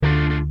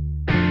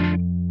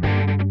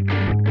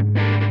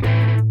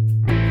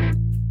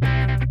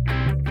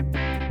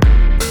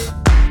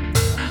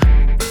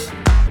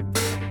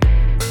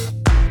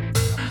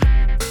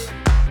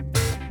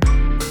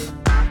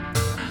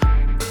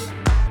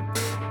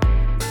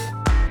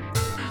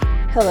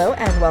Hello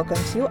and welcome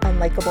to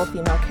Unlikable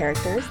Female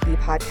Characters, the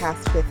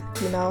podcast with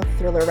female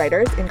thriller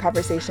writers in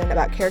conversation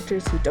about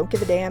characters who don't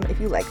give a damn if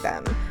you like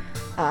them.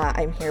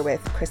 I'm here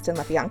with Kristen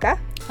LaFianca.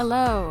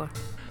 Hello.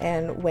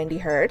 And Wendy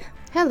Hurd.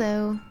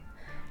 Hello.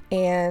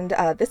 And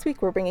this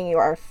week we're bringing you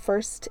our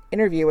first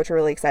interview, which we're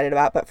really excited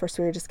about. But first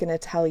we're just going to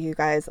tell you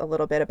guys a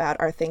little bit about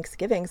our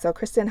Thanksgiving. So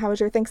Kristen, how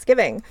was your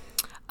Thanksgiving?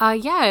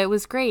 Yeah, it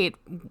was great.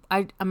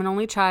 I'm an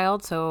only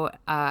child, so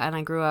and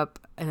I grew up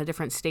in a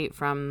different state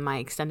from my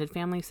extended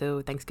family,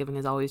 so Thanksgiving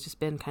has always just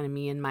been kind of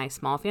me and my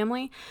small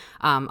family,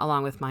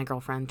 along with my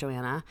girlfriend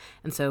Joanna.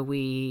 And so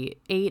we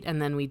ate,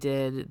 and then we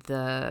did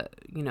the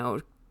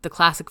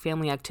classic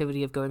family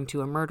activity of going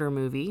to a murder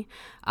movie.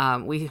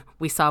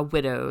 We saw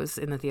Widows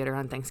in the theater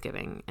on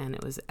Thanksgiving, and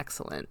it was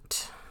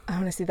excellent. I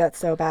want to see that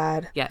so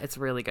bad. Yeah, it's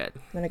really good.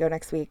 I'm going to go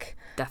next week.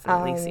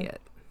 Definitely see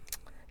it.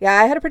 Yeah,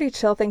 I had a pretty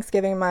chill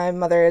Thanksgiving. My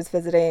mother is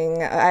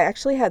visiting. I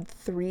actually had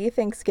 3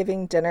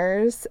 Thanksgiving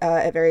dinners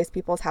at various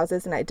people's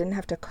houses, and I didn't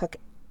have to cook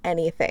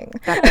anything.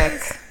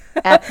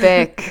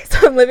 Epic.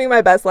 So I'm living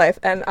my best life.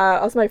 And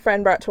also my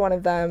friend brought to one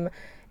of them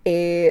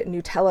a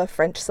Nutella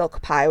French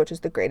silk pie, which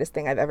is the greatest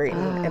thing I've ever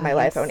eaten in my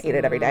life. I want to eat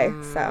it every day.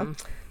 So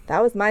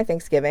that was my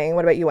Thanksgiving.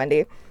 What about you,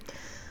 Wendy?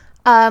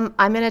 I'm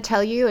going to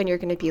tell you, and you're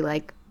going to be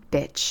like,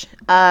 bitch.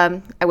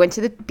 I went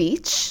to the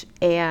beach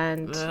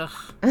and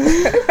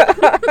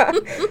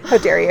How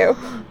dare you?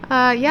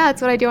 Yeah,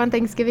 that's what I do on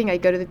Thanksgiving. I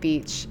go to the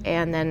beach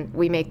and then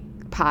we make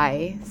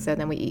pie. So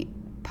then we eat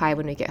pie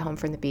when we get home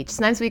from the beach.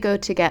 Sometimes we go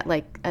to get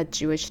like a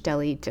Jewish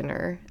deli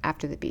dinner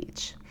after the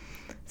beach.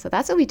 So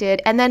that's what we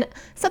did. And then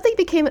something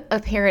became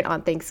apparent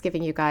on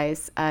Thanksgiving, you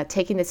guys,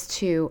 taking this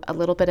to a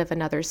little bit of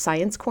another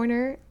science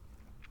corner.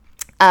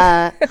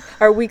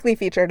 Our weekly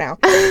feature now.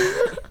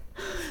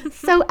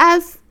 So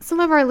as some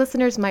of our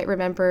listeners might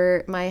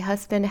remember, my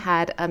husband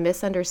had a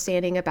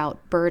misunderstanding about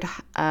bird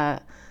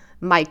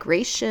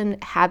migration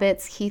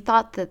habits. He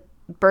thought that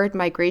bird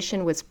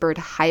migration was bird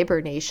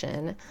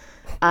hibernation,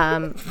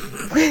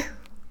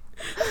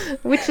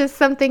 which is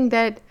something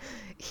that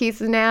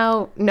he's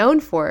now known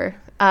for.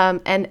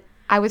 And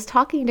I was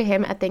talking to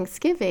him at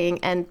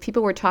Thanksgiving, and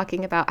people were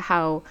talking about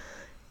how,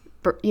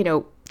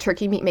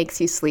 turkey meat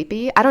makes you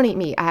sleepy. I don't eat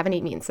meat. I haven't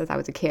eaten meat since I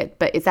was a kid.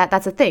 But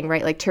that's a thing,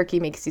 right? Like turkey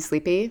makes you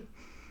sleepy.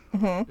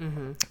 Mm-hmm.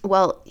 Mm-hmm.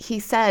 Well, he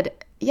said,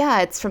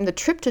 yeah, it's from the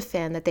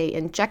tryptophan that they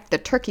inject the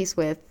turkeys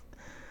with.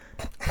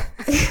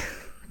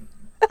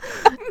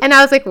 And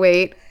I was like,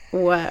 wait,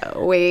 what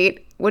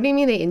do you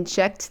mean they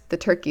inject the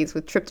turkeys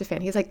with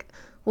tryptophan? He's like,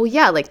 well,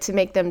 yeah, like to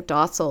make them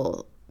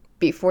docile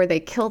before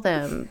they kill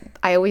them.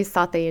 I always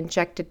thought they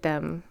injected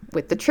them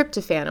with the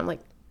tryptophan. I'm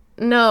like,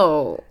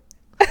 no.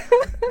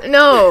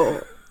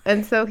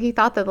 And so he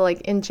thought that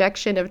the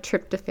injection of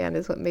tryptophan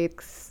is what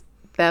makes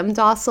them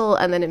docile,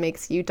 and then it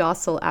makes you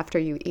docile after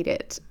you eat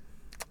it.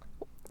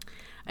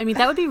 I mean,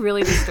 that would be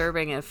really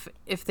disturbing if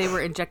they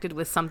were injected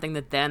with something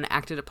that then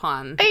acted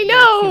upon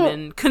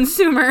human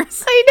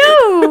consumers. I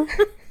know.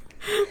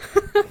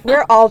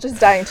 We're all just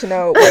dying to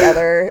know what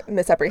other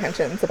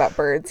misapprehensions about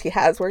birds he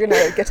has. We're going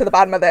to get to the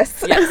bottom of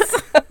this.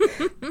 Yes.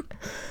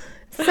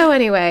 So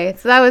anyway,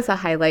 that was a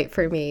highlight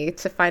for me,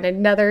 to find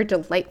another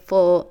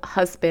delightful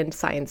husband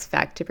science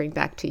fact to bring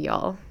back to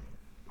y'all.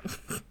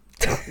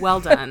 Well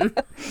done.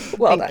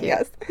 Well Thank done, you.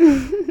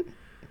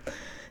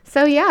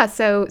 yes.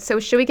 So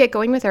should we get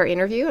going with our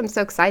interview? I'm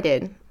so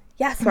excited.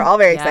 Yes, we're all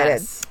very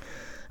excited.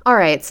 All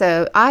right,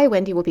 so I,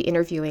 Wendy, will be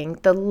interviewing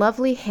the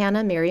lovely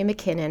Hannah Mary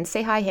McKinnon.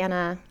 Say hi,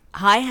 Hannah.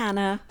 Hi,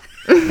 Hannah.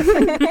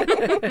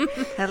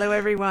 Hello,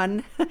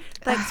 everyone.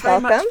 Thanks very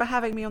much for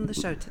having me on the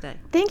show today.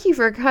 Thank you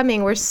for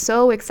coming. We're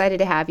so excited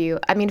to have you.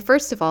 I mean,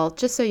 first of all,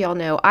 just so y'all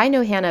know, I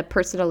know Hannah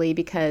personally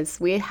because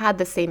we had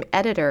the same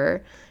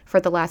editor for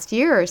the last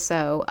year or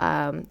so,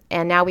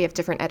 and now we have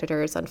different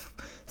editors,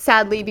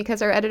 sadly,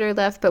 because our editor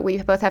left, but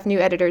we both have new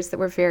editors that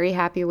we're very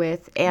happy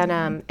with,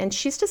 and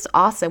she's just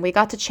awesome. We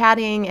got to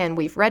chatting, and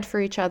we've read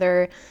for each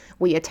other.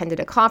 We attended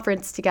a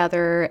conference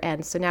together,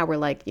 and so now we're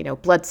like,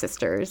 blood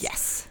sisters.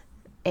 Yes.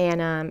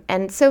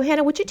 And so,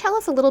 Hannah, would you tell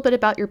us a little bit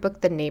about your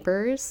book, The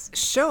Neighbors?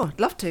 Sure,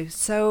 love to.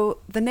 So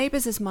The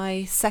Neighbors is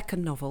my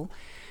second novel,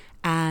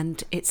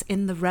 and it's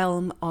in the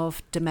realm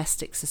of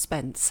domestic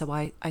suspense. So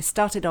I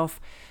started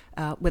off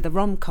with a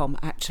rom-com,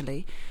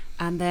 actually,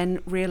 and then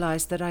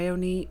realised that I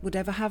only would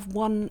ever have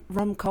one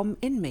rom-com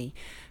in me,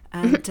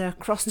 and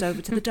crossed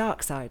over to the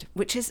dark side,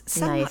 which is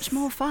so much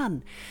more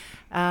fun.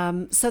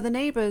 So The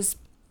Neighbors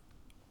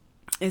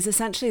is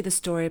essentially the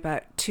story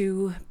about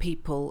 2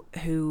 people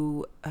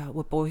who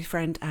were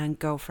boyfriend and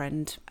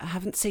girlfriend,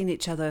 haven't seen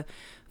each other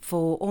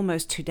for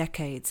almost 2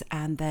 decades,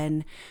 and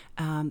then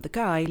the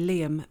guy,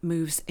 Liam,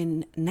 moves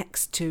in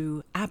next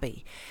to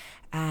Abby,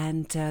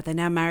 and they're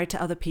now married to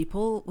other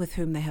people with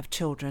whom they have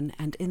children,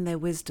 and in their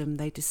wisdom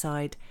they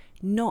decide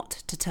not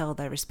to tell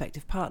their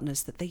respective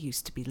partners that they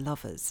used to be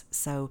lovers.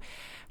 So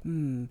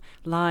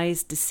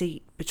lies,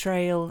 deceit,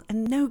 betrayal,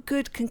 and no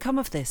good can come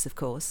of this, of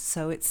course.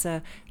 So it's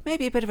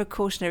maybe a bit of a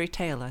cautionary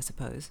tale, I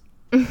suppose.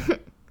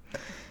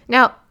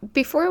 Now,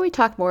 before we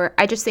talk more,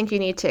 I just think you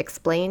need to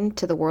explain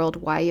to the world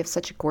why you have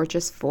such a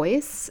gorgeous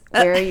voice.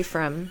 Where are you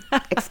from?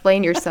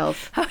 Explain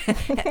yourself.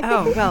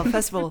 Oh, well,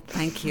 first of all,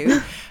 thank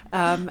you.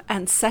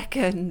 And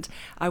second,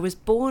 I was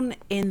born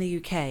in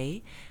the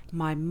UK.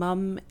 My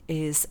mum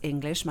is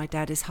English. My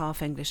dad is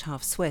half English,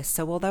 half Swiss.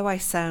 So although I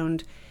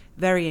sound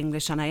very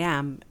English, and I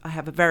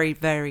have a very,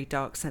 very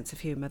dark sense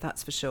of humour,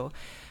 that's for sure.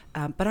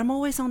 But I'm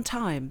always on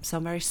time, so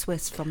I'm very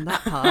Swiss from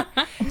that part.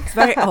 It's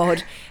very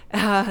odd.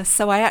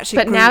 So I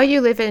actually. But now you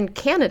live in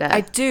Canada.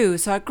 I do.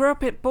 So I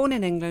born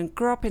in England,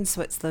 grew up in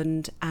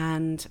Switzerland,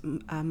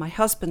 and my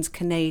husband's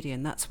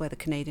Canadian. That's where the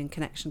Canadian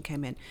connection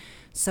came in.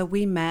 So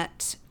we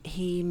met.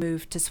 He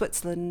moved to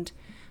Switzerland,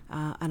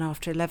 and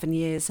after 11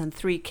 years and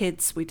 3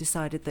 kids, we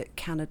decided that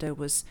Canada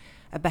was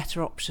a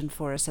better option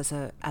for us as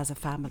a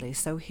family.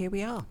 So here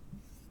we are.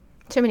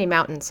 Too many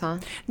mountains, huh?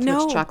 Too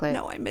much chocolate.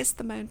 No, I miss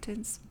the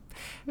mountains.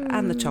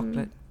 And the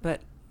chocolate,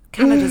 but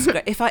Canada's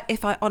great. If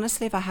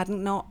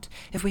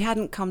we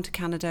hadn't come to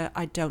Canada,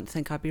 I don't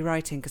think I'd be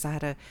writing, because I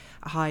had a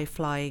high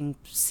flying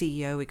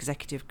CEO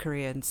executive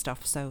career and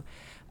stuff. So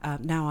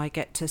now I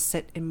get to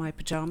sit in my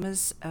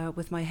pajamas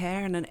with my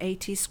hair and an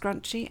 80s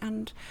scrunchie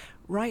and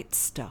write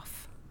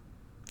stuff.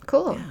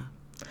 Cool. Yeah.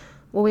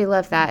 Well, we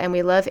love that, and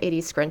we love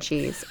 80s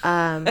scrunchies.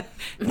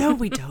 No,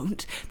 we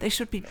don't. They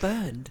should be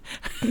burned.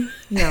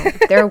 No,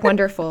 they're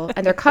wonderful,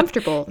 and they're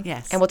comfortable.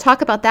 Yes. And we'll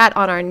talk about that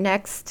on our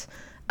next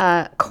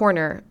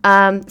corner.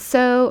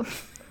 So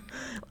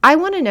I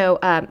want to know,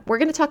 we're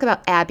going to talk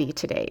about Abby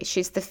today.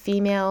 She's the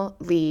female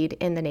lead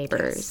in The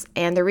Neighbors. Yes.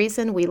 And the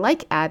reason we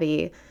like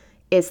Abby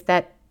is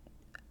that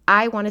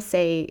I want to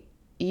say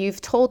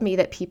you've told me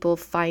that people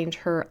find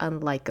her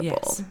unlikable.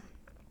 Yes.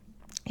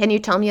 Can you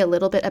tell me a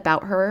little bit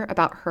about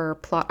her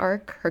plot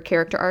arc, her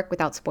character arc,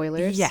 without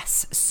spoilers?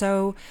 Yes.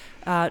 So,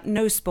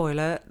 no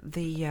spoiler.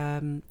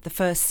 The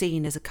first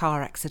scene is a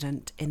car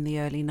accident in the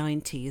early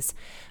 90s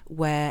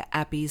where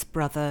Abby's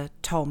brother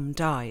Tom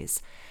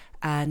dies,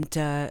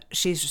 and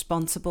she's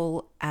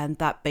responsible, and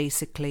that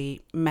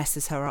basically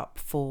messes her up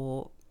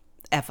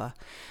forever.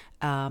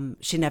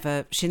 She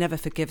never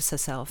forgives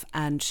herself,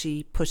 and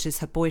she pushes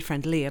her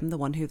boyfriend Liam, the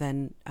one who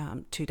then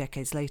 2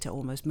 decades later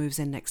almost moves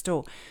in next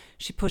door.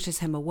 She pushes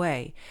him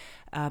away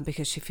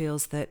because she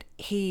feels that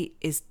he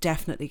is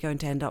definitely going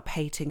to end up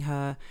hating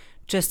her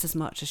just as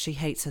much as she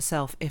hates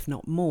herself, if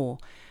not more.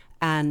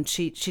 And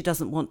she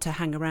doesn't want to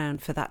hang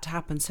around for that to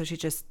happen, so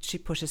she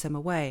pushes him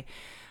away.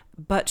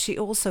 But she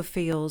also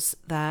feels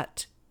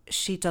that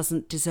she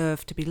doesn't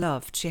deserve to be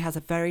loved. She has a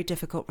very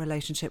difficult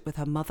relationship with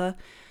her mother.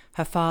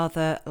 Her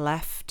father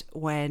left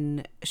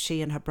when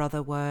she and her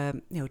brother were,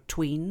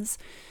 tweens.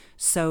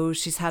 So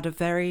she's had a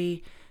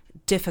very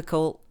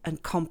difficult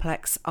and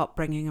complex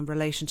upbringing and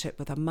relationship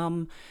with her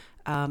mum.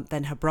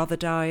 Then her brother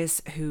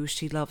dies, who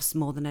she loves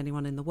more than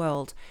anyone in the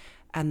world.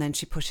 And then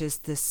she pushes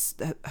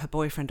her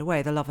boyfriend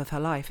away, the love of her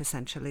life,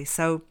 essentially.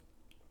 So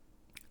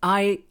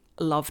I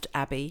loved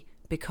Abby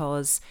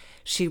because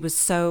she was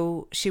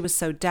so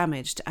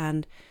damaged.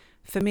 And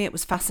for me, it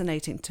was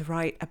fascinating to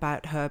write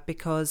about her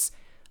because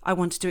I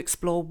wanted to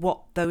explore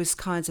what those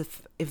kinds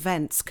of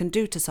events can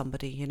do to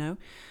somebody,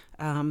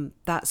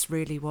 That's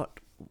really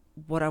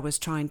what I was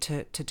trying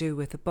to do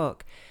with the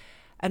book.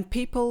 And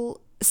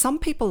some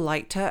people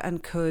liked her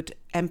and could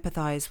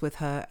empathize with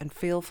her and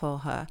feel for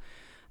her.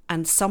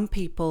 And some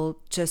people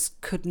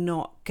just could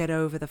not get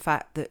over the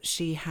fact that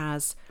she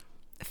has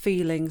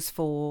feelings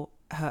for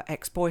her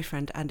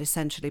ex-boyfriend and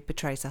essentially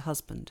betrays her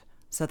husband.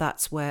 So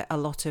that's where a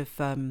lot of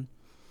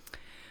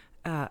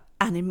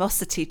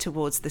animosity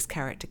towards this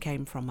character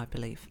came from, I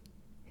believe.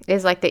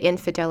 Is like the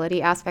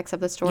infidelity aspects of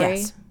the story?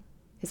 Yes.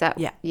 Is that?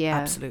 Yeah,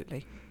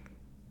 absolutely.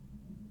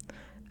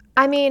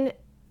 I mean,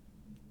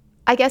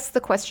 I guess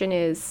the question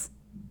is,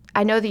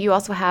 I know that you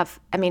also have,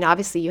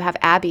 obviously you have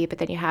Abby, but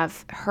then you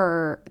have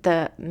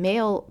the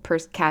male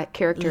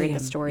character Liam, in the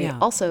story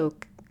also.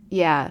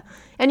 Yeah.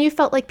 And you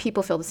felt like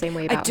people feel the same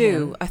way about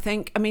him. I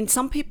think,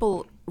 some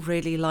people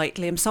really liked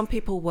Liam. Some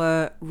people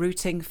were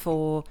rooting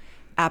for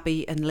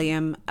Abby and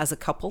Liam as a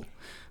couple,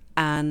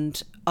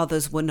 and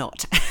others were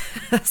not.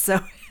 So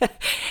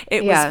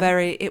it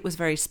was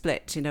very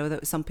split.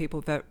 That some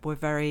people were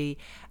very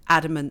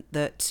adamant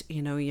that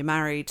you're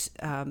married.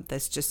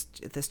 There's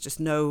just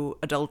no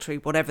adultery,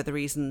 whatever the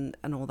reason,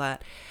 and all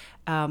that.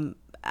 And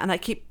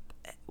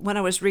when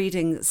I was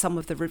reading some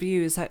of the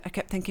reviews, I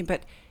kept thinking,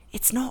 but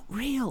it's not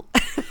real.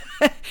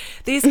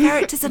 These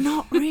characters are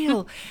not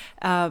real.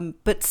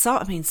 But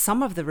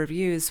some of the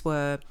reviews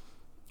were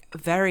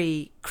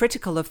very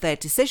critical of their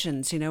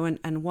decisions,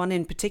 and one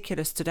in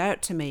particular stood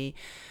out to me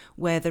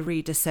where the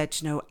reader said,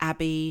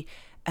 Abby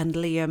and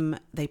Liam,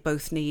 they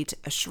both need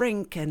a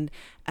shrink, and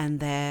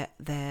their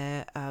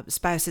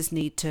spouses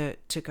need to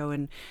go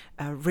and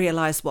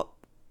realize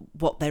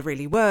what they're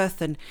really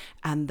worth, and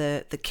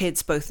the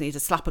kids both need a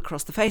slap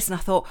across the face. And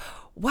I thought,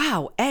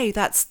 wow,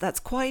 that's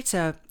quite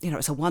a,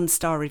 it's a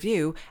 1-star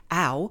review,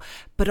 ow.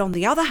 But on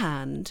the other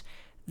hand,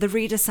 the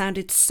reader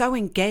sounded so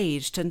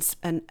engaged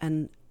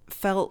and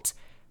felt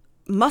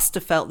must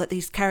have felt that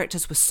these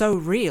characters were so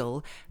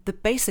real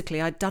that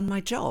basically I'd done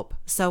my job.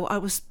 So I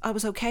was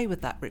okay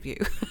with that review.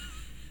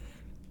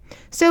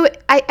 So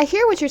I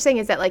hear what you're saying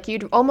is that like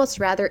you'd almost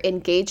rather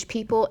engage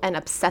people and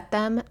upset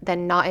them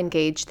than not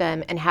engage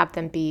them and have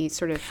them be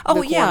sort of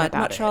I'd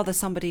much rather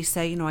somebody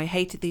say, I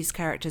hated these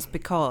characters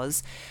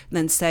because,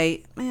 than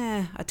say,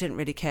 I didn't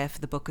really care for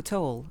the book at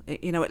all.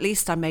 At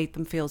least I made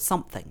them feel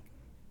something.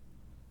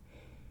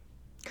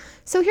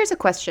 So here's a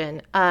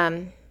question.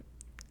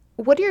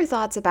 What are your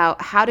thoughts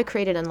about how to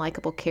create an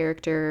unlikable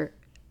character,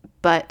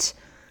 but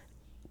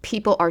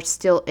people are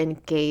still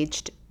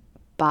engaged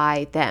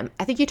by them?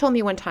 I think you told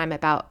me one time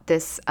about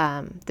this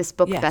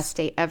book, Yes. Best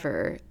Day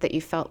Ever, that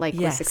you felt like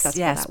was successful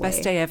that way. Yes,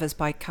 Best Day Ever is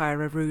by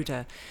Kyra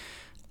Ruder.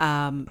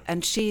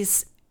 And she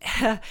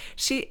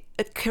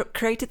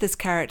created this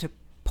character,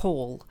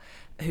 Paul,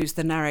 who's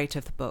the narrator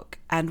of the book.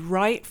 And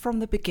right from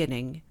the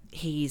beginning,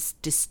 he's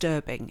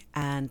disturbing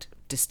and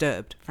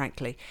disturbed,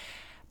 frankly.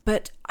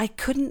 But I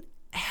couldn't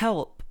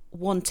help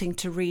wanting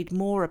to read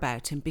more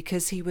about him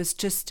because he was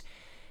just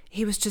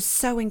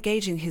so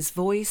engaging. His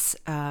voice,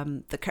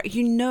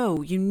 you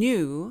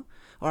knew,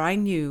 or I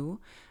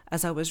knew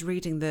as I was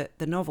reading the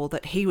novel,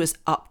 that he was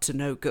up to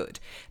no good.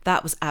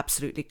 That was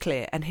absolutely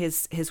clear. And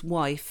his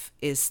wife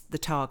is the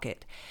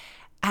target.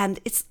 And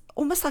it's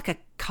almost like a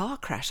car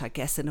crash, I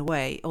guess, in a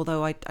way,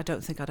 although I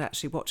don't think I'd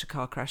actually watch a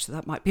car crash, so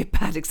that might be a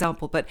bad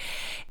example. But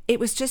it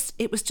was just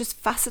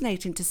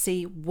fascinating to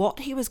see what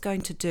he was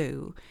going to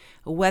do,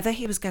 whether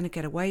he was going to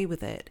get away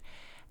with it.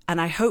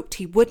 And I hoped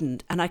he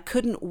wouldn't. And I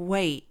couldn't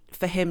wait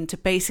for him to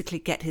basically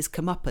get his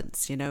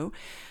comeuppance,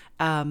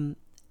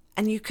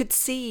 and you could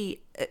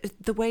see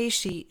the way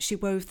she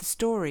wove the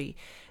story.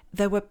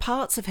 There were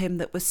parts of him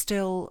that were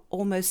still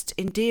almost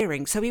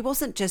endearing. So he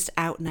wasn't just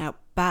out and out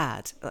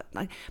bad.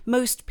 Like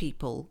most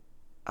people,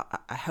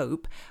 I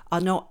hope, are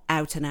not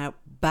out and out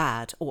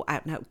bad or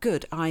out and out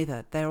good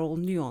either. They're all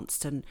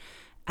nuanced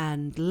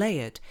and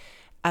layered.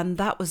 And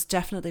that was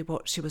definitely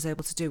what she was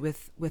able to do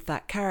with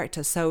that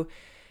character. So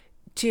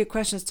to your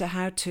question as to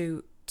how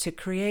to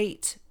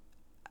create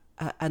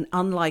an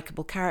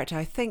unlikable character,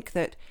 I think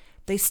that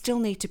they still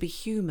need to be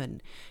human.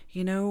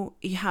 You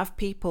have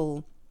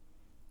people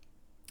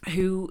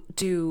who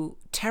do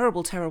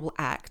terrible, terrible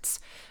acts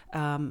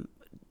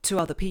to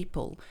other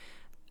people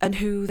and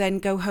who then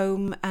go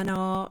home and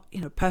are,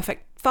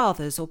 perfect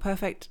fathers or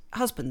perfect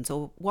husbands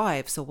or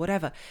wives or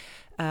whatever,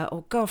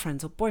 or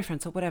girlfriends or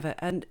boyfriends or whatever.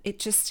 And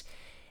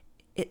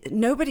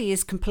nobody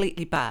is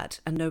completely bad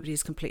and nobody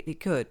is completely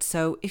good.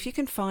 So if you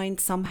can find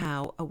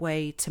somehow a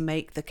way to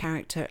make the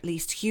character at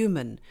least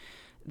human,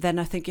 then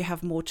I think you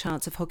have more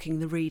chance of hooking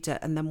the reader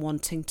and then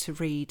wanting to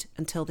read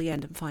until the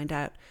end and find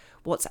out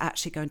what's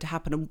actually going to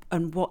happen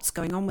and what's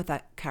going on with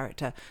that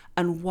character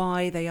and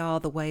why they are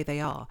the way they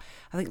are.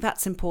 I think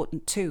that's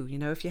important too.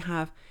 If you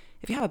have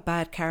a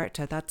bad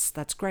character,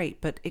 that's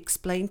great, but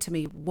explain to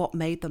me what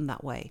made them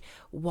that way.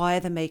 Why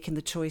are they making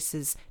the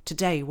choices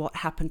today? What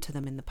happened to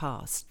them in the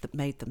past that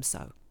made them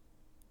so?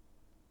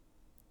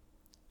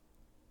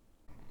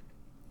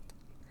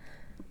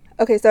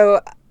 Okay, so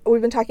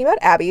we've been talking about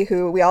Abby,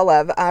 who we all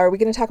love. Are we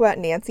going to talk about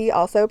Nancy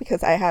also?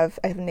 Because I have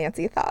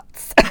Nancy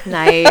thoughts.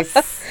 Nice.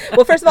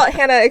 Well, first of all,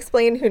 Hannah,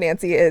 explain who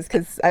Nancy is,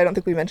 because I don't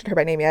think we mentioned her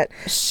by name yet.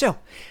 Sure.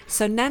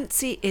 So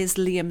Nancy is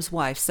Liam's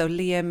wife. So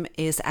Liam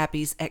is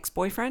Abby's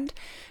ex-boyfriend,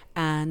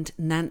 and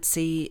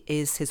Nancy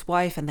is his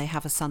wife, and they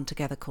have a son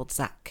together called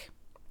Zach.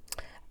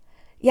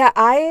 Yeah,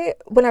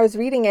 when I was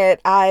reading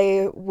it,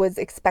 I was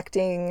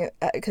expecting,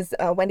 because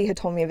Wendy had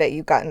told me that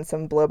you'd gotten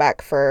some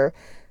blowback for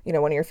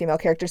one of your female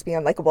characters being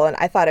unlikable, and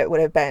I thought it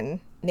would have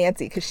been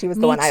Nancy because she was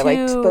the one I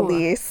liked the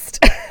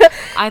least.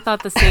 I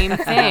thought the same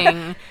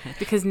thing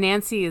because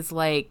Nancy is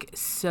like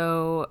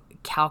so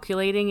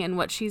calculating in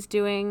what she's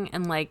doing,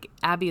 and like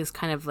Abby is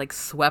kind of like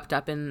swept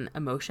up in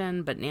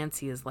emotion, but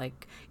Nancy is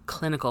like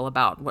clinical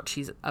about what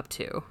she's up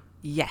to.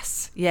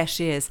 Yes,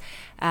 she is.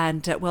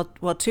 And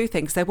well, two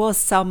things. There was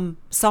some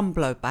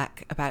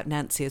blowback about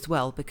Nancy as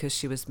well because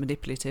she was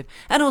manipulative,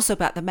 and also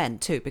about the men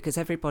too, because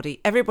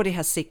everybody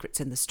has secrets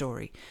in the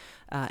story,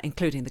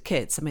 including the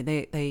kids. I mean,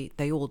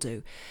 they all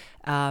do.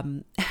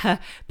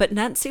 But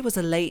Nancy was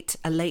a late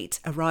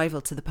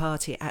arrival to the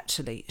party.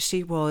 Actually,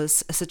 she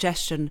was a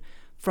suggestion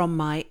from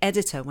my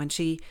editor when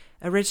she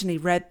originally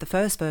read the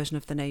first version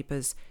of The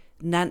Neighbours.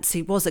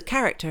 Nancy was a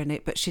character in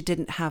it, but she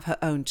didn't have her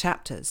own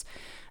chapters.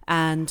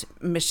 And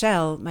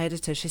Michelle, my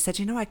editor, she said,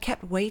 I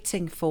kept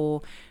waiting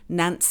for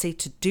Nancy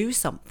to do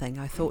something.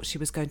 I thought she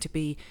was going to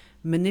be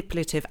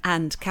manipulative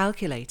and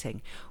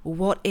calculating.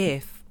 What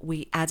if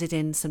we added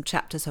in some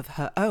chapters of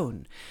her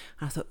own?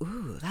 And I thought,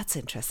 ooh, that's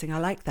interesting. I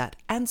like that.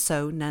 And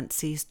so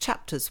Nancy's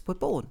chapters were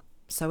born.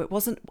 So it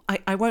wasn't,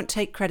 I won't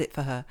take credit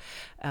for her.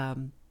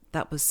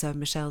 That was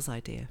Michelle's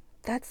idea.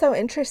 That's so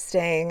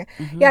interesting.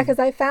 Yeah, because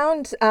I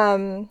found,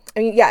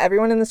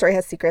 everyone in the story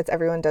has secrets.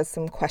 Everyone does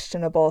some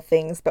questionable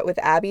things. But with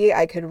Abby,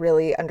 I could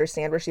really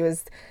understand where she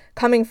was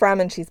coming from.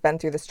 And she's been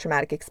through this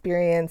traumatic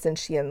experience. And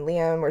she and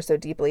Liam were so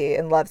deeply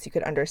in love. So you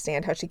could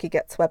understand how she could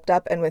get swept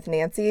up. And with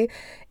Nancy,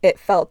 it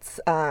felt,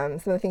 some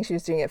of the things she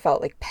was doing, it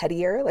felt like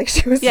pettier. Like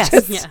she was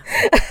just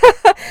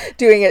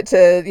doing it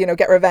to,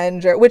 get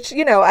revenge. Which,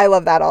 I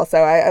love that also.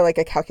 I like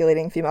a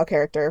calculating female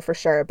character for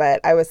sure.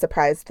 But I was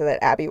surprised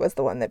that Abby was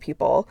the one that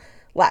people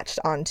latched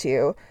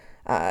onto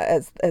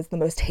as the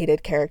most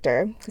hated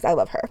character, because I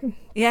love her.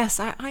 Yes,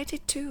 I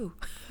did too.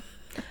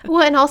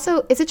 Well, and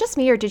also, is it just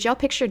me, or did y'all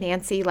picture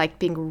Nancy like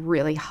being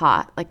really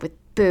hot, like with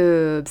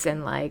boobs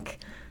and like?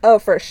 Oh,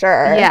 for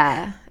sure.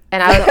 Yeah,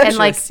 and I and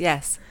like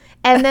yes,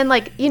 and then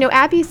like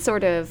Abby's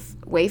sort of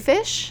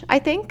wayfish. I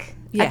think.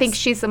 Yes. I think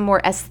she's a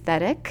more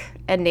aesthetic,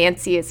 and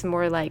Nancy is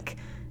more like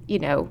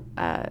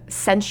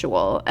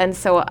sensual. And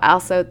so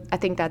also, I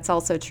think that's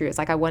also true. It's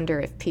like I wonder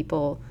if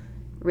people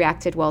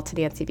reacted well to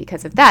Nancy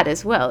because of that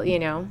as well,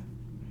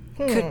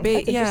 Could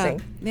be,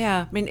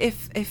 yeah. I mean,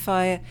 if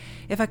I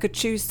could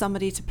choose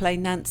somebody to play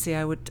Nancy,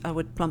 I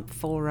would plump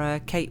for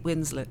Kate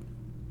Winslet.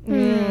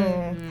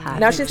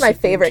 Now she's my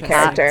favorite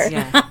character.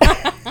 Yeah.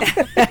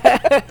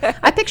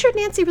 I pictured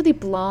Nancy really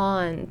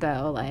blonde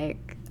though,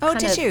 like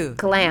did you?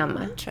 Glam.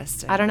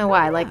 Interesting. I don't know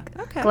why,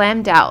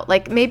 glammed out,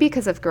 like maybe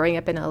because of growing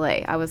up in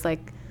LA. I was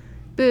like,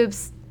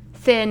 boobs,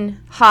 thin,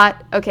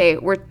 hot. Okay,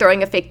 we're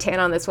throwing a fake tan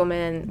on this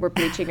woman. We're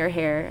bleaching her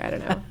hair. I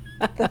don't know.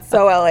 That's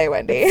so LA,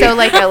 Wendy. So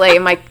like LA,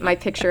 my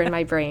picture in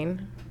my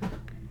brain.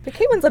 But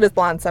Kate Winslet is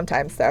blonde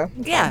sometimes, so.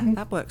 Yeah,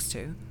 that works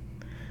too.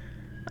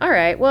 All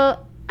right.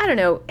 Well, I don't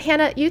know.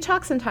 Hannah, you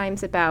talk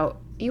sometimes about,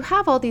 you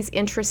have all these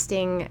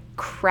interesting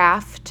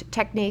craft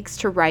techniques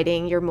to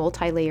writing your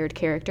multi-layered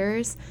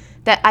characters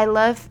that I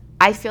love.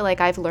 I feel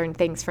like I've learned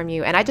things from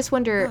you. And I just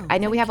wonder, I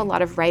know we have a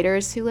lot of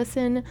writers who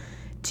listen.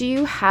 Do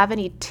you have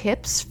any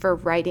tips for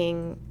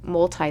writing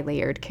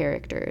multi-layered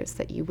characters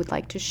that you would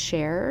like to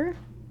share?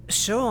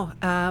 Sure.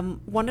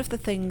 One of the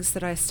things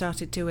that I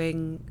started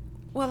doing,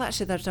 well,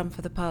 actually that I've done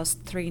for the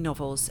past 3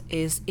 novels,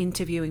 is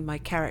interviewing my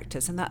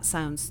characters, and that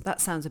sounds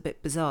a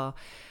bit bizarre,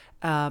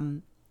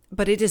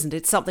 but it isn't.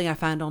 It's something I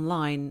found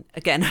online.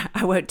 Again,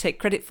 I won't take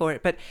credit for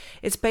it, but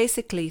it's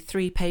basically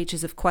 3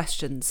 pages of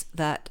questions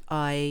that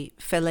I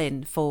fill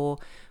in for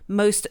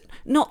most,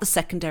 not the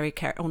secondary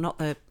character, or not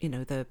the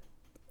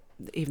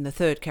even the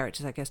third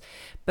characters, I guess.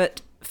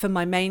 But for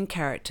my main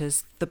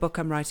characters, the book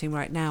I'm writing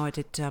right now, I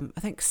did, I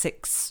think,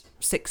 six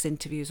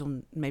interviews,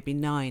 or maybe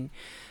 9.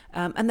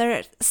 And there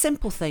are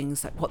simple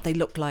things, like what they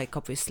look like,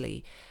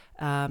 obviously.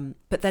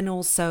 But then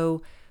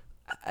also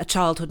a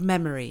childhood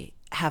memory.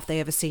 Have they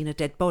ever seen a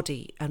dead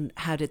body? And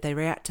how did they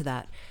react to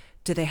that?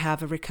 Do they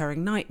have a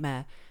recurring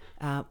nightmare?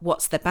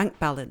 What's their bank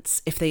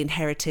balance? If they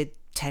inherited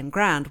 10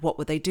 grand, what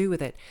would they do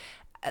with it?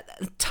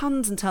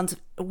 Tons and tons of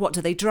what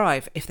do they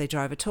drive, if they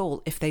drive at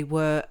all. If they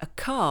were a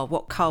car,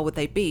 what car would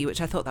they be? Which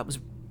I thought that was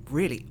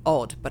really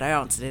odd, but I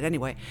answered it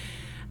anyway.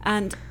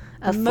 And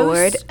a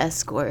Ford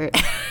Escort.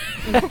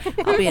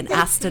 I'll be an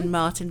Aston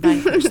Martin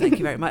Vanquish, thank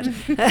you very much.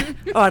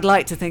 I'd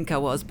like to think I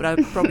was, but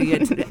I'd probably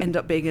end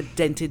up being a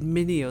dented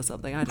Mini or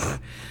something, I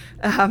don't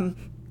know.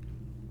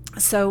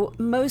 So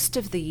most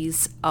of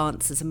these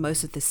answers and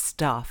most of this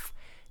stuff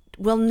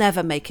will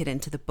never make it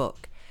into the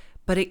book.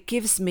 But it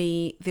gives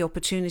me the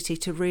opportunity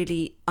to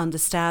really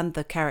understand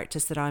the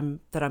characters that I'm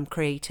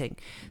creating.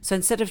 So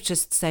instead of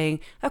just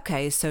saying,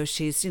 okay, so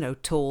she's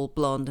tall,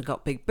 blonde, and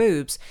got big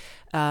boobs,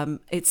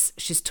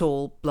 she's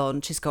tall,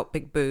 blonde, she's got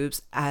big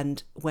boobs,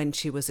 and when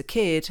she was a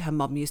kid, her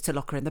mum used to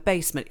lock her in the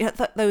basement.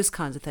 Those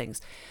kinds of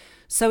things.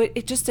 So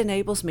it just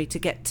enables me to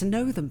get to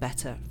know them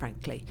better,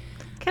 frankly.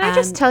 Can I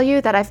just tell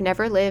you that I've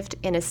never lived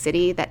in a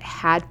city that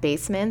had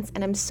basements,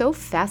 and I'm so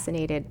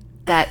fascinated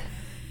that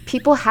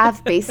people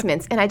have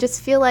basements, and I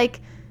just feel like,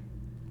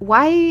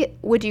 why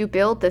would you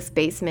build this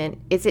basement?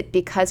 Is it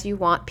because you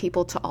want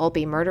people to all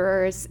be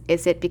murderers?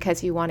 Is it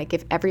because you want to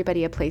give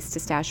everybody a place to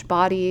stash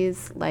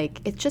bodies?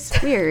 Like, it's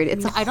just weird.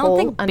 It's a I hole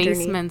don't think underneath.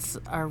 Basements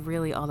are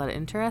really all that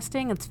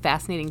interesting. It's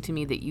fascinating to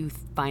me that you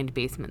find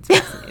basements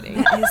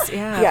fascinating.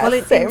 Yeah,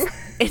 well, same.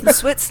 In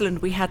Switzerland,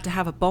 we had to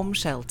have a bomb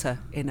shelter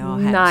in our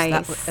house.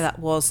 Nice. That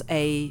was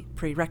a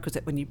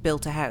prerequisite when you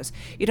built a house.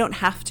 You don't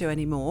have to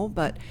anymore,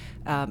 but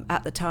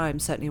at the time,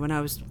 certainly when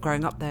I was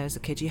growing up there as a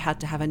kid, you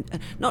had to have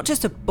not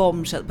just a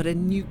bomb shelter, but a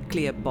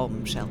nuclear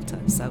bomb shelter.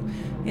 So,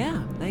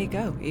 yeah, there you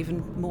go.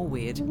 Even more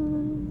weird.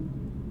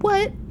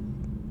 What?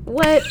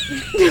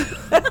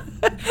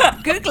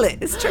 Google it.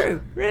 It's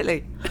true,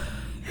 really.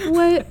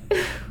 What?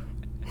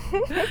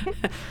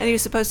 And you're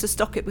supposed to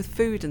stock it with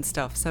food and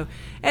stuff. So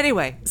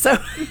anyway,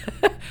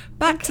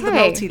 back to the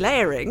Okay.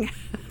 multi-layering.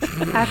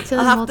 Back to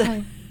the I'll have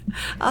to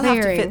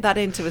layering. fit that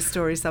into a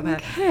story somehow.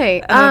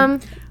 Okay.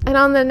 And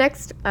on the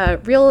next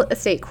real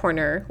estate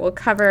corner, we'll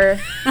cover.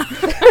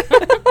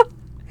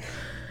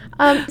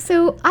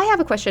 So I have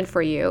a question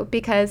for you,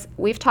 because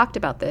we've talked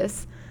about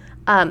this.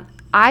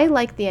 I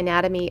like the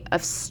anatomy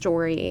of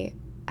story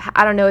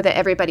I don't know that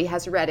everybody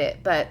has read it,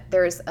 but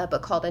there's a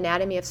book called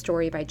Anatomy of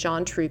Story by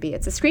John Truby.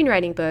 It's a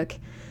screenwriting book.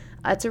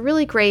 It's a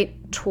really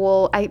great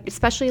tool. I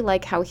especially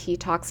like how he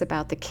talks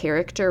about the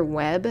character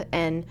web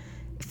and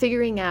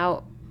figuring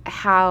out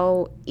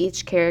how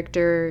each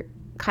character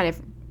kind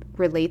of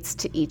relates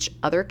to each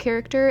other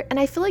character. And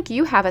I feel like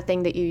you have a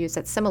thing that you use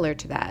that's similar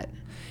to that.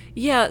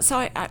 Yeah, so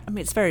I mean,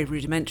 it's very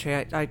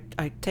rudimentary.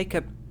 I take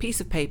a piece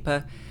of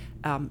paper,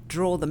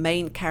 draw the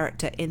main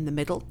character in the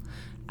middle,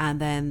 and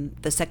then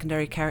the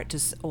secondary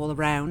characters all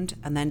around,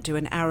 and then do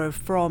an arrow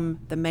from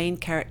the main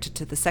character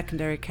to the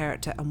secondary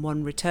character and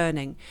one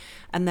returning,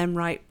 and then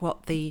write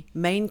what the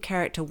main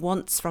character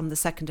wants from the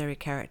secondary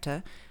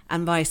character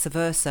and vice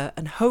versa,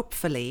 and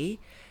hopefully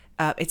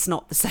it's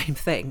not the same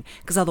thing,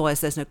 because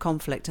otherwise there's no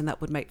conflict and that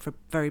would make for a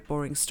very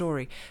boring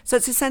story. So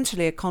it's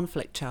essentially a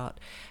conflict chart,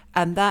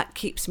 and that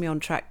keeps me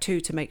on track too,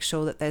 to make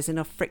sure that there's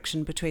enough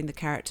friction between the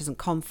characters and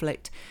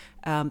conflict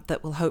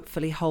that will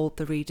hopefully hold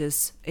the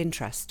reader's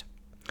interest.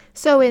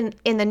 So in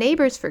The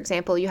Neighbors, for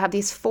example, you have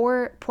these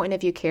 4 point of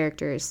view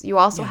characters. You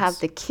also have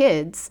the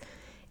kids.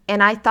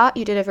 And I thought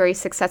you did a very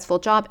successful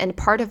job. And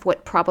part of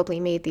what probably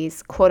made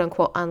these quote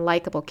unquote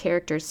unlikable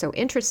characters so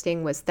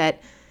interesting was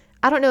that,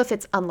 I don't know if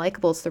it's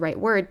unlikable is the right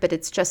word, but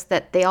it's just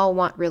that they all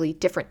want really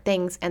different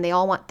things and they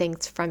all want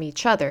things from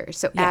each other.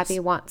 So Abby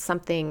wants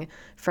something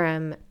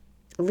from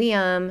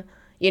Liam,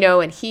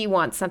 and he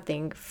wants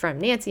something from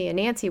Nancy, and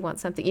Nancy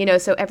wants something,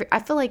 so I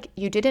feel like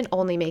you didn't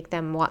only make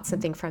them want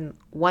something from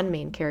one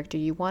main character,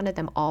 you wanted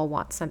them all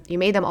want something, you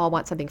made them all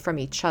want something from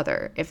each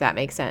other, if that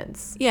makes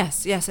sense.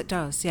 Yes, it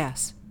does,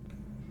 yes.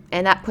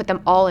 And that put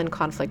them all in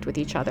conflict with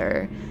each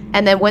other.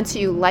 And then once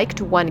you liked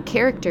one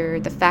character,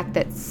 the fact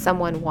that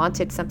someone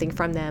wanted something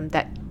from them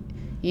that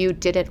you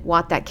didn't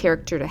want that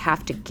character to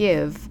have to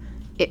give,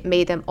 it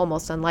made them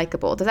almost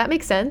unlikable. Does that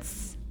make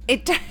sense?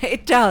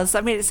 It does.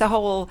 I mean, it's a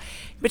whole,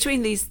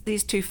 between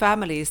these two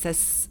families,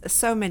 there's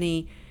so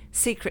many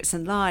secrets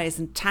and lies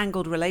and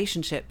tangled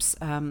relationships.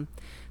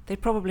 They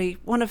probably,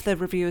 one of the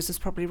reviewers was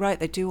probably right.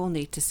 They do all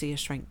need to see a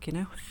shrink,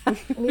 I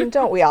mean,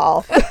 don't we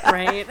all?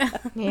 Right.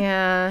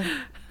 Yeah.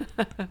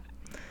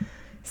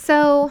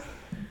 So,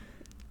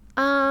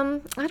 I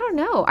don't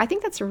know. I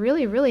think that's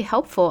really, really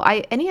helpful.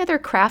 Any other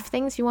craft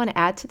things you want to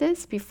add to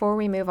this before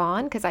we move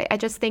on? Because I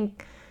just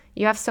think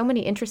you have so many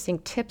interesting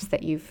tips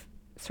that you've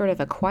sort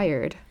of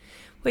acquired.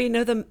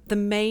 Well, the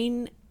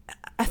main,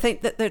 I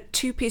think that there are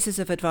 2 pieces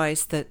of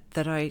advice that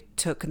I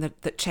took and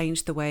that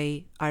changed the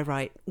way I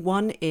write.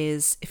 One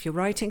is, if you're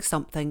writing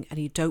something and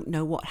you don't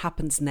know what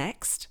happens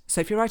next,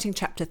 so if you're writing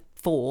chapter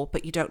 4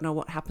 but you don't know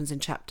what happens in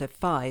chapter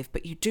 5,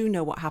 but you do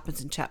know what happens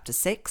in chapter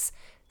 6,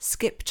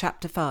 skip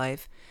chapter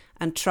 5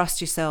 and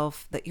trust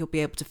yourself that you'll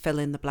be able to fill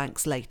in the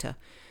blanks later.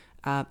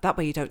 That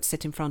way you don't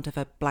sit in front of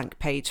a blank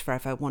page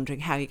forever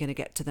wondering how you're going to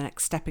get to the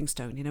next stepping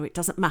stone. It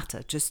doesn't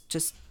matter.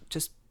 Just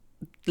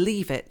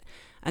leave it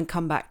and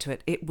come back to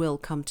it. It will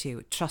come to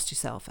you. Trust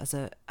yourself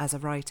as a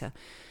writer.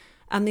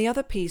 And the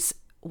other piece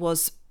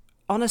was,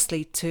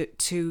 honestly,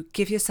 to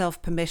give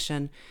yourself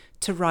permission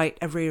to write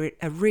a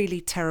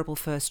really terrible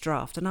first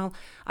draft. And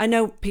I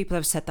know people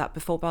have said that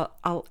before, but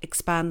I'll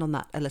expand on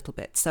that a little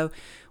bit. So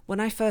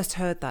when I first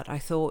heard that, I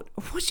thought,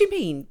 what do you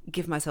mean,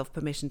 give myself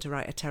permission to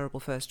write a terrible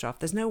first draft?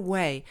 There's no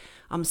way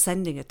I'm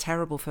sending a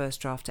terrible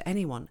first draft to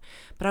anyone.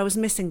 But I was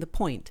missing the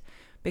point,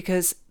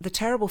 because the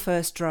terrible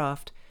first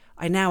draft,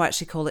 I now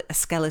actually call it a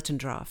skeleton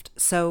draft.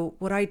 So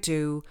what I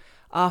do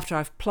after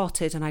I've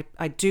plotted, and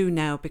I do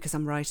now because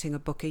I'm writing a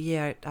book a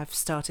year, I've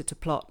started to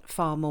plot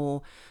far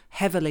more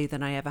heavily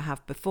than I ever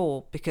have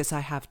before, because I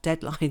have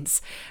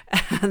deadlines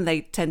and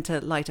they tend to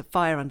light a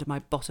fire under my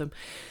bottom.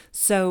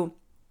 So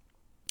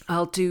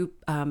I'll do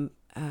an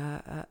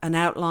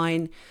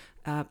outline,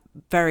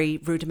 very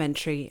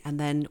rudimentary, and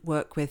then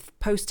work with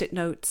post-it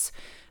notes,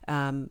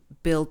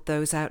 build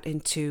those out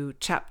into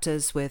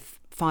chapters with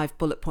 5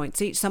 bullet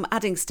points each. So I'm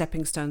adding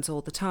stepping stones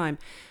all the time.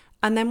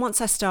 And then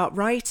once I start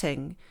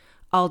writing,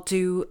 I'll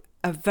do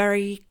a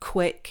very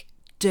quick,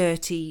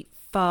 dirty,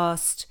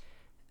 fast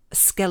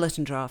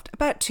skeleton draft,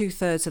 about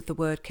 2/3 of the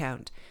word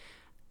count,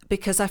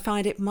 because I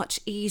find it much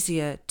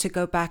easier to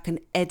go back and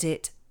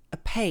edit a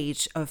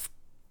page of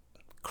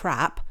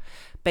crap,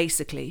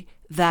 basically,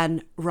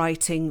 than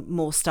writing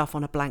more stuff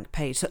on a blank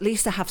page. So at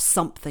least I have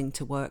something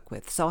to work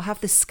with. So I'll have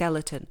this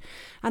skeleton,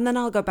 and then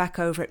I'll go back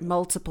over it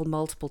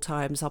multiple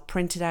times. I'll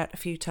print it out a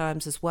few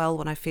times as well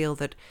when I feel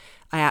that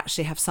I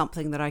actually have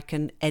something that I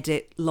can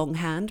edit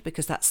longhand,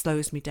 because that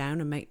slows me down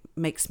and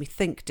makes me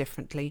think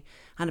differently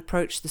and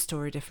approach the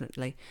story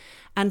differently,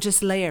 and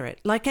just layer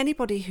it. Like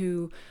anybody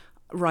who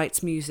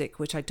writes music,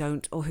 which I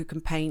don't, or who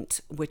can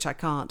paint, which I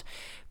can't.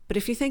 But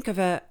if you think of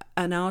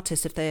an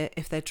artist, if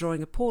they're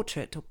drawing a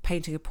portrait or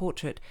painting a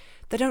portrait,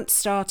 they don't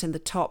start in the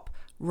top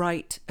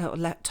right or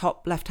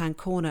top left-hand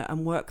corner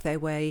and work their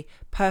way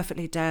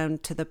perfectly down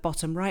to the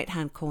bottom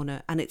right-hand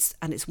corner, and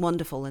it's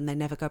wonderful, and they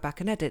never go back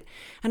and edit.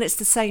 And it's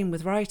the same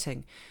with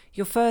writing.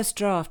 Your first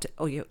draft,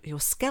 or your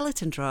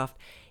skeleton draft,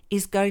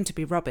 is going to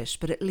be rubbish,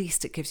 but at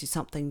least it gives you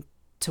something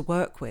to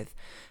work with.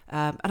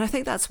 And I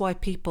think that's why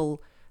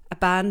people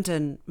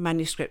abandon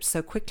manuscripts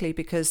so quickly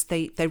because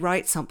they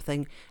write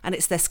something and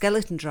it's their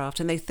skeleton draft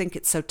and they think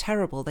it's so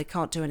terrible they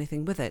can't do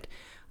anything with it.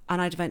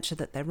 And I'd venture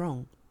that they're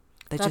wrong.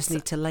 They just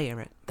need to layer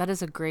it. That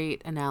is a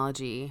great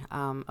analogy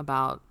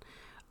about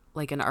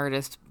like an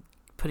artist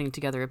putting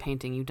together a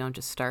painting. You don't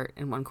just start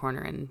in one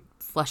corner and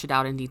flesh it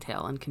out in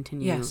detail and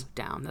continue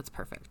down. That's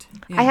perfect.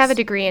 Yes. I have a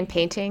degree in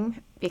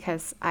painting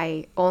because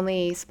I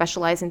only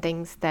specialize in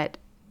things that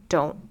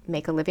don't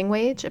make a living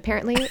wage,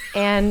 apparently.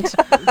 And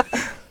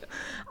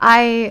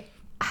I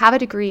have a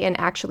degree in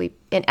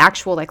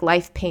actual like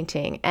life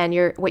painting, and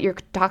what you're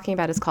talking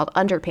about is called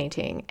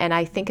underpainting. And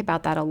I think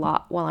about that a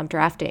lot while I'm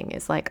drafting,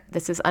 is like,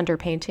 this is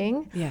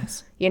underpainting.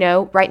 Yes. You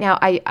know, right now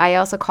I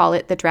also call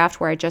it the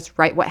draft where I just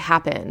write what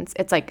happens.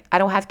 It's like, I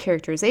don't have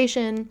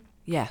characterization.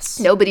 Yes.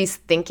 Nobody's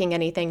thinking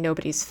anything.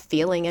 Nobody's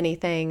feeling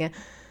anything.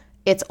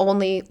 It's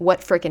only what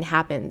freaking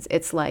happens.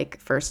 It's like,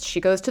 first she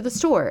goes to the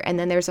store, and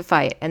then there's a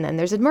fight, and then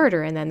there's a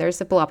murder, and then there's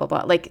a blah, blah,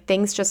 blah. Like,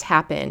 things just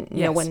happen.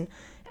 Yes. No one...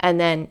 And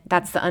then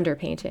that's the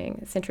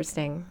underpainting. It's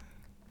interesting.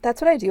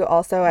 That's what I do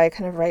also. I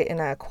kind of write in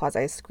a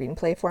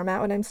quasi-screenplay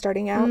format when I'm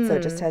starting out. So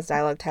it just has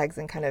dialogue tags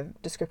and kind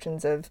of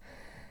descriptions of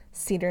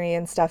scenery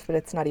and stuff, but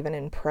it's not even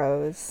in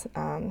prose.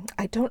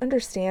 I don't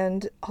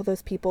understand all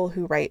those people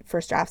who write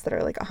first drafts that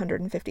are like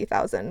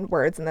 150,000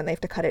 words and then they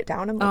have to cut it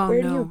down. I'm like,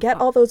 where do you get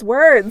all those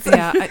words?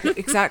 Yeah,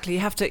 exactly. You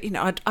have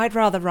to, I'd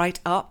rather write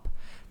up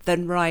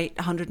than write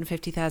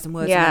 150,000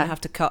 words and then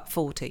have to cut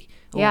 40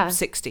 or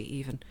 60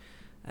 even.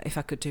 If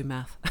I could do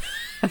math.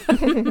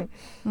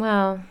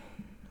 Well,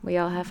 we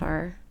all have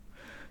our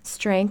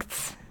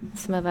strengths.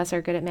 Some of us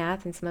are good at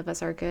math and some of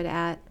us are good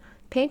at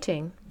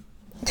painting.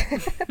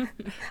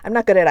 I'm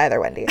not good at either,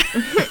 Wendy.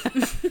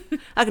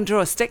 I can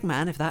draw a stick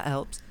man if that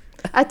helps.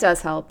 That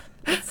does help.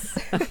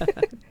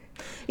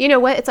 You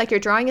know what? It's like you're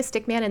drawing a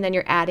stick man and then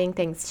you're adding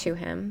things to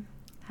him.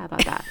 How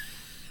about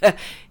that?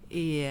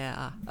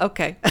 Yeah.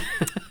 Okay.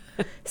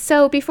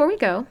 So before we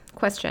go,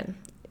 question.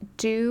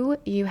 Do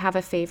you have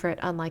a favorite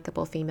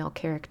unlikable female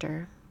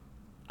character?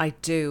 I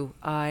do.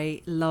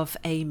 I love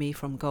Amy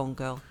from Gone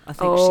Girl. I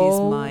think she's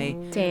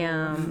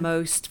my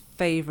most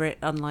favorite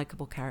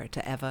unlikable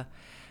character ever.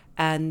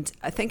 And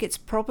I think it's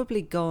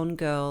probably Gone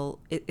Girl.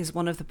 It is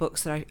one of the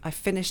books that I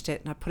finished it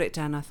and I put it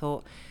down. I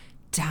thought,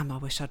 damn, I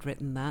wish I'd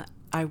written that.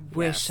 I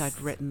wish I'd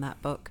written that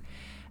book.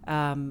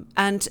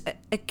 And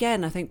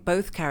again, I think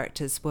both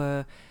characters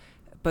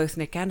both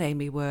Nick and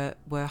Amy were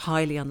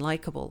highly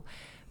unlikable.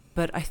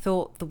 But I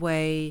thought the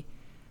way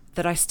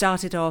that I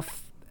started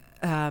off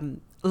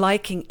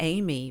liking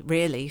Amy,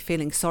 really,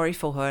 feeling sorry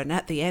for her, and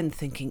at the end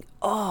thinking,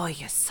 oh,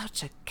 you're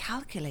such a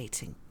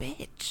calculating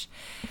bitch,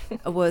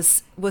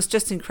 was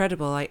just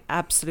incredible. I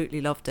absolutely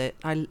loved it.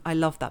 I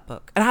loved that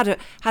book. And I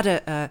had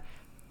a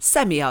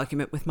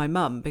semi-argument with my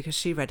mum because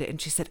she read it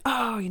and she said,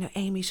 oh,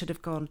 Amy should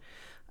have gone,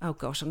 oh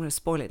gosh, I'm going to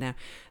spoil it now.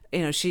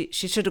 She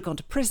should have gone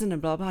to prison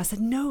and blah, blah. I said,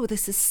 no,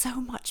 this is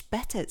so much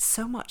better. It's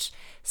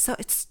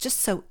it's just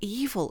so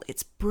evil.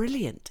 It's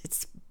brilliant.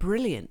 It's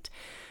brilliant.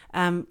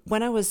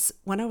 When I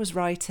was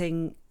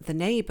writing The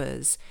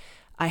Neighbours,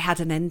 I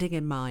had an ending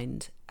in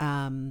mind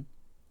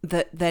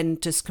that then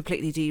just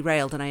completely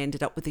derailed, and I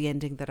ended up with the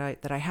ending that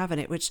I have in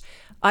it, which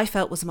I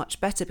felt was much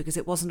better because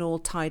it wasn't all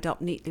tied up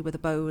neatly with a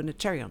bow and a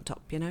cherry on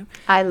top,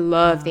 I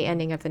love the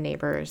ending of The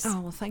Neighbours. Oh,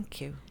 well, thank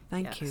you.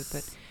 Thank you.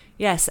 But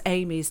yes,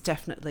 Amy's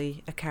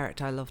definitely a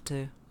character I love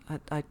to.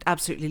 I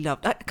absolutely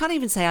loved. I can't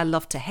even say I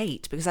love to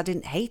hate because I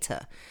didn't hate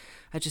her.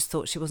 I just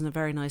thought she wasn't a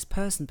very nice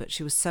person, but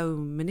she was so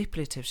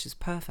manipulative. She's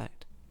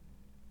perfect.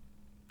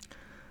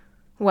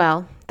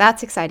 Well,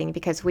 that's exciting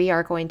because we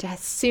are going to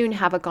soon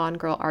have a Gone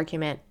Girl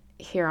argument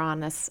here on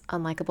this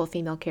Unlikable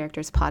Female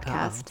Characters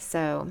podcast. Oh.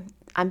 So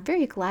I'm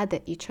very glad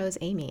that you chose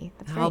Amy.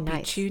 That's very nice. I'll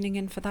be tuning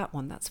in for that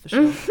one, that's for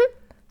sure.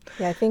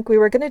 Yeah, I think we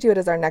were going to do it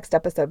as our next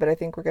episode, but I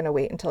think we're going to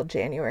wait until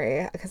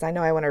January because I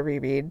know I want to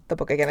reread the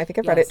book again. I think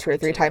I've read it 2 or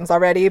 3 times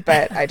already,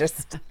 but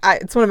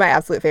it's one of my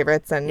absolute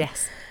favorites. And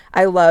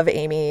I love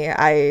Amy.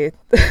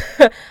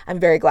 I'm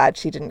very glad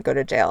she didn't go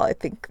to jail. I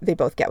think they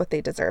both get what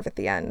they deserve at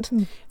the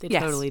end. They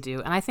totally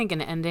do. And I think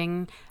an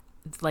ending,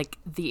 like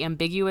the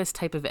ambiguous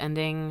type of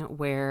ending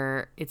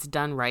where it's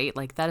done right,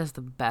 like that is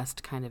the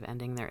best kind of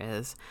ending there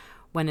is.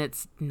 When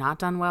it's not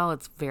done well,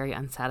 it's very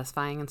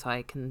unsatisfying, and so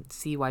I can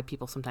see why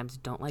people sometimes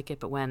don't like it.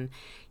 But when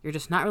you're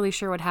just not really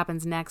sure what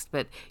happens next,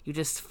 but you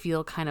just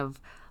feel kind of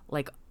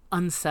like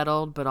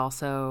unsettled, but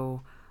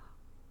also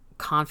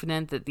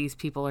confident that these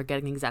people are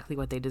getting exactly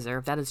what they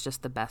deserve, that is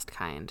just the best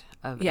kind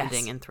of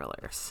ending in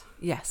thrillers.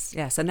 Yes,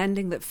 an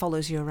ending that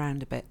follows you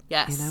around a bit.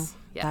 Yes,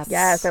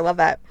 yes, I love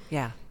that.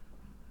 Yeah.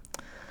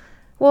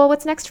 Well,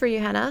 what's next for you,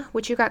 Hannah?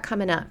 What you got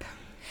coming up?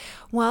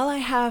 Well, I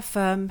have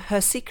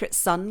Her Secret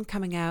Son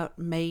coming out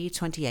May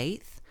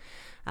 28th,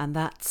 and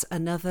that's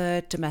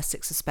another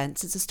domestic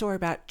suspense. It's a story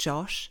about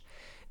Josh,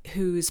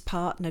 whose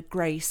partner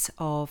Grace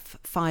of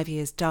 5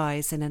 years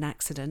dies in an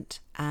accident,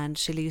 and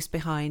she leaves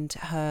behind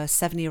her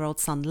 7-year-old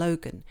son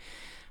Logan.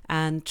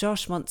 And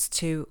Josh wants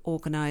to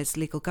organise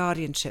legal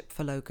guardianship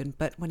for Logan,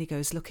 but when he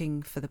goes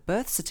looking for the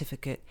birth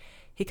certificate,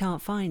 he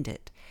can't find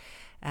it.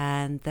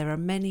 And there are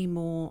many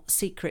more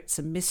secrets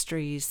and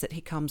mysteries that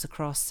he comes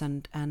across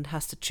and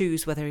has to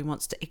choose whether he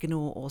wants to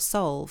ignore or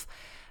solve.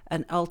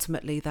 And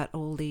ultimately that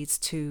all leads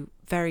to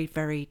very,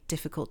 very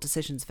difficult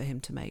decisions for him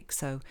to make.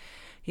 So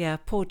yeah,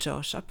 poor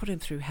Josh. I put him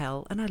through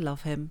hell and I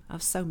love him. I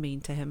was so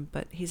mean to him,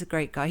 but he's a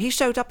great guy. He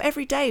showed up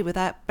every day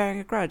without bearing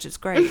a grudge. It's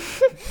great.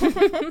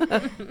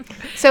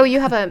 So you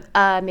have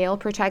a male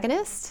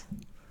protagonist?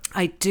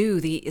 I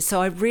do.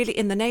 So I really,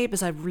 in The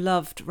Neighbours, I've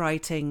loved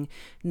writing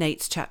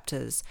Nate's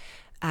chapters.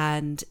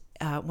 And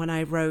when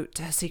I wrote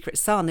Secret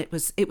Son,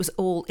 it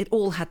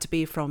all had to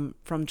be from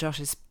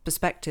Josh's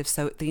perspective.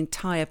 So the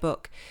entire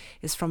book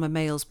is from a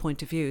male's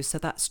point of view. So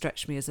that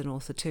stretched me as an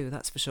author too,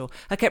 that's for sure.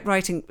 I kept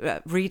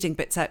reading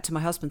bits out to my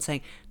husband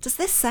saying, does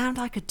this sound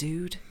like a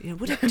dude?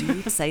 Would a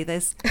dude say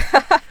this?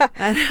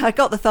 And I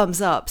got the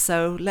thumbs up.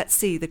 So let's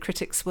see. The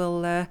critics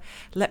will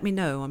let me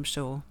know, I'm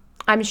sure.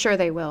 I'm sure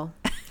they will.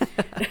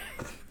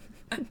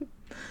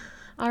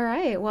 All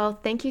right. Well,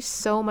 thank you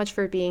so much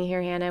for being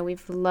here, Hannah.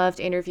 We've loved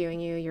interviewing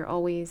you. You're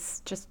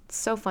always just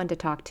so fun to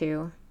talk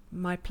to.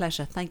 My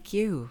pleasure. Thank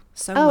you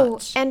so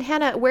much. And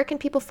Hannah, where can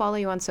people follow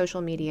you on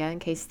social media in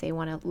case they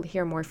want to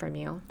hear more from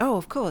you? Oh,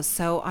 of course.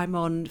 So I'm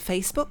on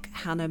Facebook,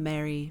 Hannah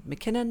Mary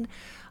McKinnon.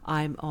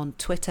 I'm on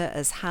Twitter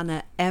as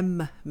Hannah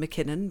M.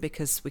 McKinnon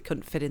because we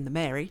couldn't fit in the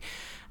Mary.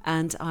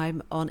 And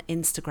I'm on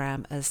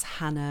Instagram as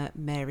Hannah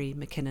Mary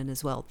McKinnon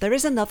as well. There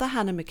is another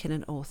Hannah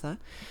McKinnon author.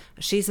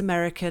 She's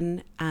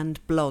American and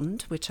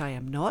blonde, which I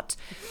am not,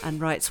 and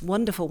writes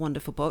wonderful,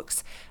 wonderful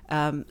books.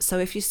 So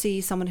if you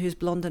see someone who's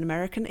blonde and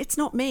American, it's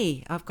not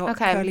me. I've got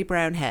curly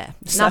brown hair.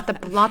 So.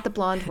 Not the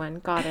blonde one.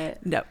 Got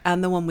it. No,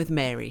 and the one with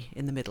Mary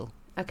in the middle.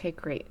 Okay,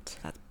 great.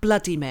 That's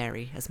Bloody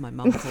Mary, as my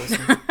mum calls me.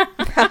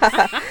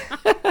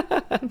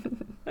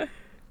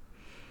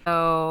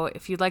 So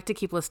if you'd like to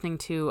keep listening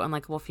to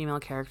Unlikable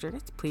Female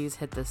Characters, please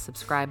hit the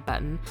subscribe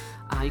button.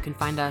 You can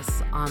find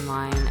us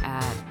online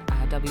at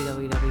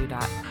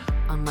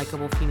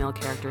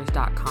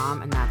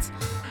www.unlikablefemalecharacters.com, and that's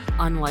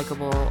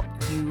unlikable,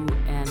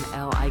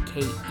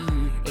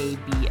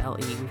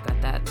 UNLIKEABLE. We've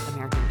got that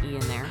American E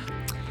in there.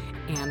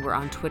 And we're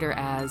on Twitter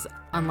as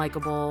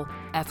Unlikable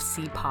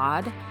FC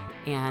Pod,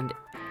 and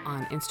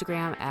on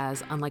Instagram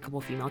as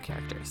Unlikable Female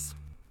Characters.